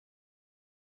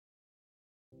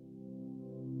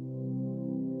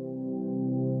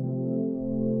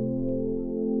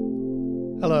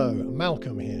Hello,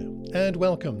 Malcolm here, and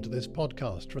welcome to this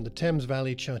podcast from the Thames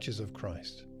Valley Churches of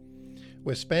Christ.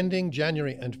 We're spending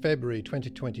January and February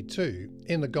 2022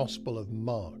 in the Gospel of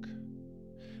Mark.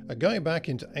 Going back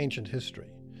into ancient history,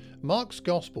 Mark's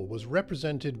Gospel was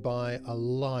represented by a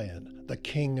lion, the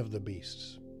king of the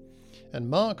beasts. And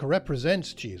Mark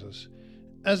represents Jesus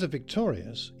as a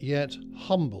victorious yet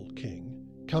humble king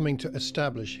coming to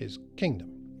establish his kingdom.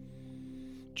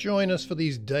 Join us for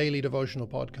these daily devotional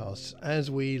podcasts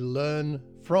as we learn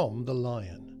from the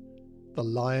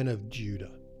Lion of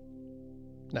Judah.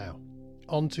 Now,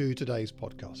 on to today's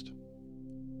podcast.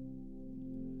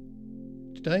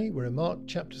 Today we're in Mark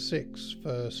chapter 6,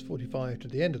 verse 45 to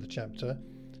the end of the chapter,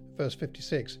 verse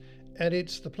 56, and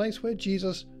it's the place where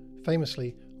Jesus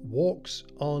famously walks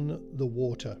on the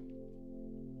water.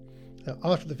 Now,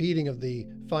 after the feeding of the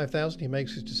 5,000, he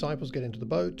makes his disciples get into the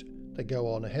boat. They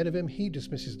go on ahead of him. He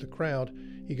dismisses the crowd.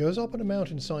 He goes up on a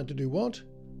mountainside to do what?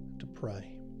 To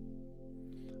pray.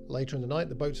 Later in the night,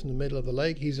 the boat's in the middle of the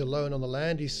lake. He's alone on the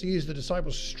land. He sees the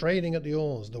disciples straining at the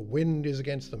oars. The wind is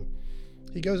against them.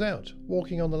 He goes out,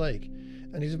 walking on the lake,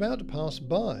 and he's about to pass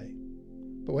by.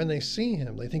 But when they see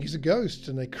him, they think he's a ghost,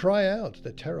 and they cry out.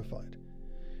 They're terrified.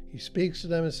 He speaks to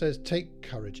them and says, "Take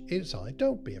courage. It's I.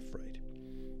 Don't be afraid."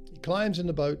 He climbs in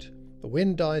the boat. The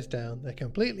wind dies down. They're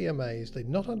completely amazed. They'd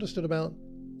not understood about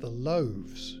the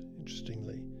loaves,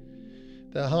 interestingly.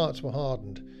 Their hearts were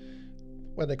hardened.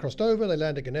 When they crossed over, they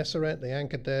landed at Gennesaret. They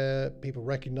anchored there. People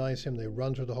recognize him. They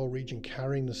run through the whole region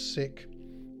carrying the sick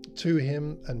to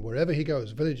him. And wherever he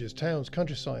goes, villages, towns,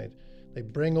 countryside, they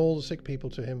bring all the sick people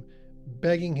to him,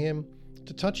 begging him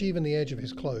to touch even the edge of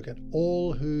his cloak. And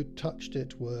all who touched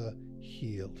it were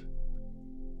healed.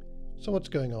 So what's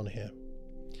going on here?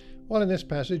 Well, in this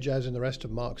passage, as in the rest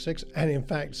of Mark 6, and in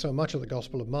fact so much of the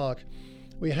Gospel of Mark,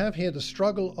 we have here the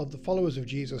struggle of the followers of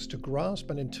Jesus to grasp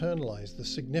and internalize the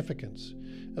significance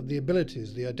of the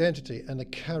abilities, the identity, and the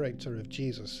character of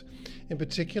Jesus, in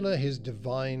particular his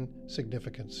divine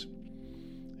significance.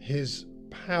 His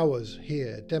powers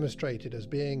here demonstrated as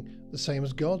being the same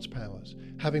as God's powers,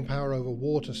 having power over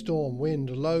water, storm, wind,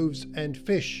 loaves, and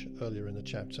fish earlier in the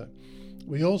chapter.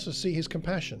 We also see his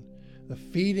compassion, the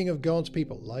feeding of God's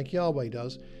people, like Yahweh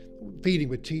does, feeding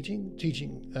with teaching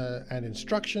and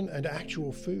instruction and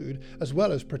actual food, as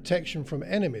well as protection from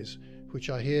enemies, which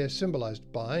are here symbolized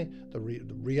by the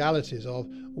realities of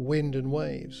wind and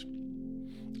waves.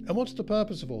 And what's the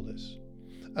purpose of all this?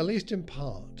 At least in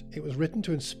part, it was written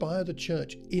to inspire the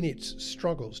church in its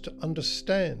struggles to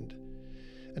understand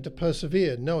and to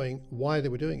persevere, knowing why they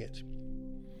were doing it.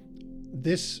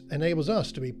 This enables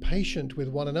us to be patient with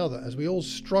one another as we all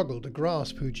struggle to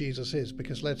grasp who Jesus is,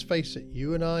 because let's face it,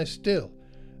 you and I still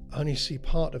only see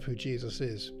part of who Jesus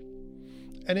is.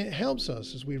 And it helps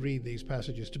us as we read these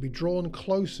passages to be drawn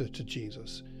closer to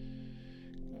Jesus,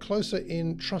 closer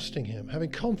in trusting him, having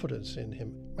confidence in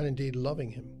him, and indeed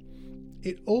loving him.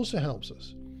 It also helps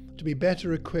us to be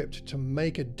better equipped to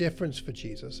make a difference for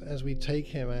Jesus as we take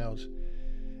him out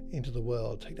into the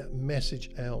world, take that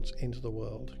message out into the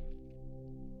world.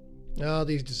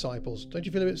 These disciples, don't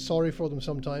you feel a bit sorry for them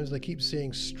sometimes? They keep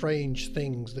seeing strange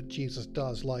things that Jesus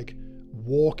does, like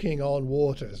walking on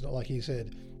water. It's not like he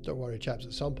said, "Don't worry, chaps,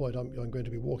 at some point I'm going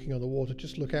to be walking on the water.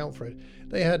 Just look out for it."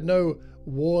 They had no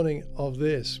warning of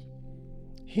this.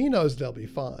 He knows they'll be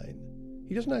fine.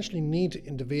 He doesn't actually need to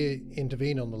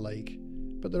intervene on the lake,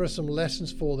 but there are some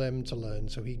lessons for them to learn.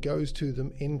 So he goes to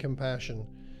them in compassion,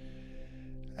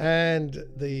 and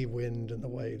the wind and the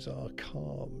waves are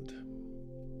calmed.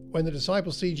 When the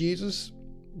disciples see Jesus,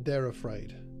 they're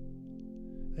afraid.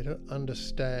 They don't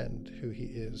understand who he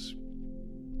is.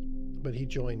 But he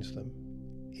joins them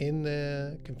in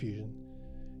their confusion.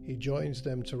 He joins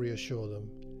them to reassure them,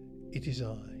 "It is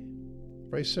I."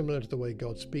 Very similar to the way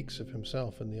God speaks of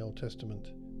himself in the Old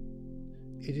Testament.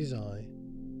 "It is I.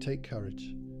 Take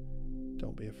courage.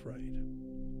 Don't be afraid."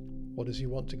 What does he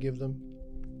want to give them?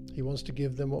 He wants to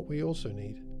give them what we also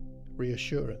need: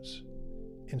 reassurance,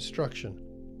 instruction,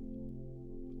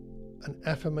 an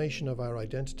affirmation of our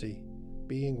identity,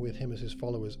 being with him as his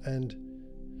followers, and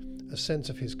a sense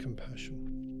of his compassion.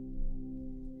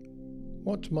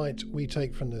 What might we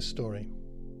take from this story?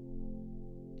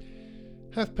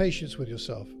 Have patience with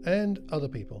yourself and other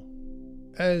people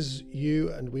as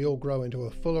you and we all grow into a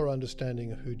fuller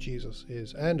understanding of who Jesus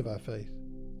is and of our faith.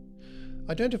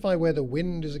 Identify where the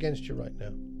wind is against you right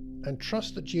now, and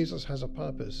trust that Jesus has a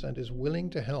purpose and is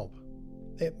willing to help.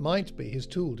 It might be his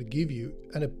tool to give you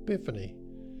an epiphany.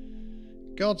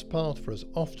 God's path for us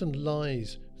often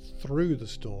lies through the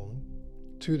storm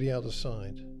to the other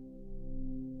side.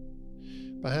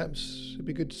 Perhaps it'd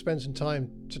be good to spend some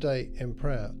time today in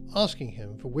prayer, asking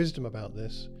Him for wisdom about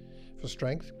this, for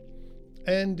strength,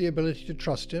 and the ability to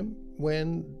trust Him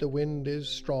when the wind is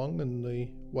strong and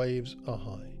the waves are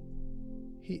high.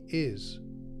 He is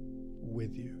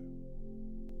with you.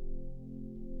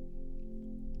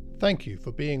 Thank you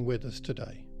for being with us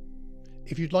today.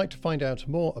 If you'd like to find out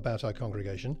more about our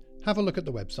congregation, have a look at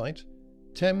the website,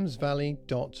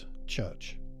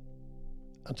 thamesvalley.church.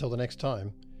 Until the next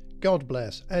time, God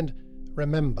bless, and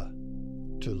remember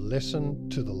to listen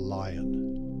to the lion.